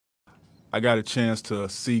I got a chance to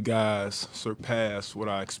see guys surpass what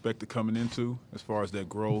I expected coming into as far as their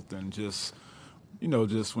growth and just,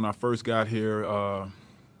 just when I first got here, the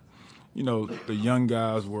young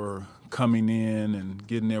guys were coming in and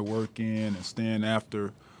getting their work in and staying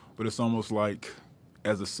after, but it's almost like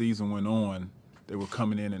as the season went on, they were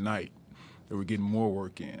coming in at night. They were getting more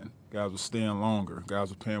work in. Guys were staying longer.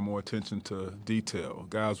 Guys were paying more attention to detail.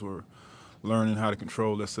 Guys were learning how to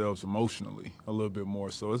control themselves emotionally a little bit more.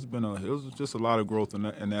 So it was just a lot of growth in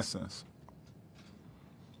that sense.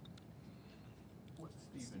 What's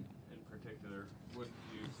Stephen in particular? What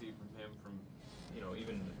do you see from him from,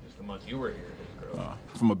 even just the months you were here, his growth?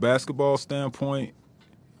 From a basketball standpoint,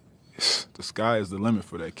 the sky is the limit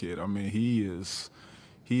for that kid. I mean, he is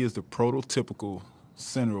the prototypical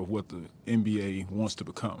center of what the NBA wants to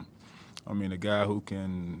become. I mean, a guy who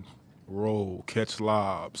can roll, catch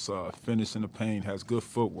lobs, finish in the paint, has good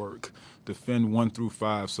footwork, defend 1 through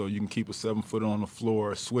 5, so you can keep a 7-footer on the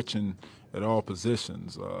floor, switching at all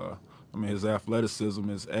positions. I mean, his athleticism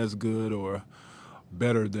is as good or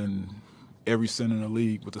better than every center in the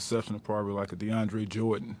league, with the exception of probably like a DeAndre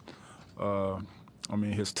Jordan. I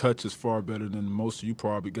mean, his touch is far better than most of you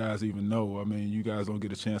probably guys even know. I mean, you guys don't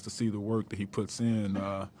get a chance to see the work that he puts in.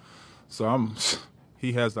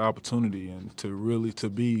 He has the opportunity and to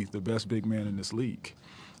be the best big man in this league.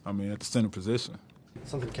 I mean, at the center position.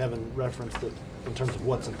 Something Kevin referenced that in terms of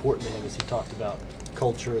what's important to him is he talked about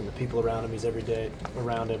culture and the people around him. He's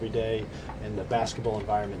around every day, and the basketball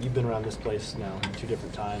environment. You've been around this place now 2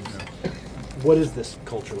 different times. Yeah. What is this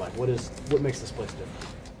culture like? What makes this place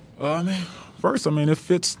different? First, it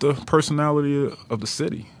fits the personality of the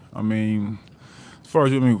city. I mean, as far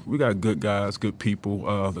as we got good guys, good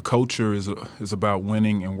people. The culture is about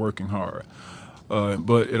winning and working hard.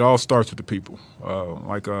 But it all starts with the people.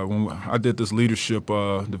 When I did this leadership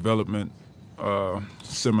development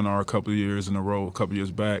seminar a couple of years in a row, a couple of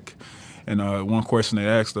years back, and one question they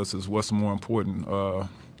asked us is, what's more important,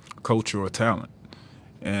 culture or talent?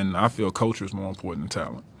 And I feel culture is more important than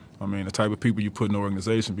talent. I mean, the type of people you put in the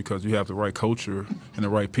organization, because you have the right culture and the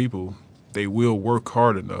right people, they will work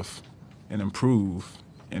hard enough and improve,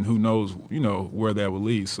 and who knows, where that will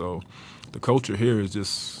lead. So the culture here is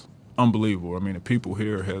just unbelievable. I mean, the people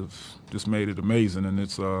here have just made it amazing, and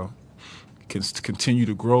it's can continue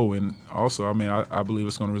to grow. And also, I believe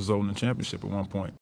it's going to result in a championship at one point.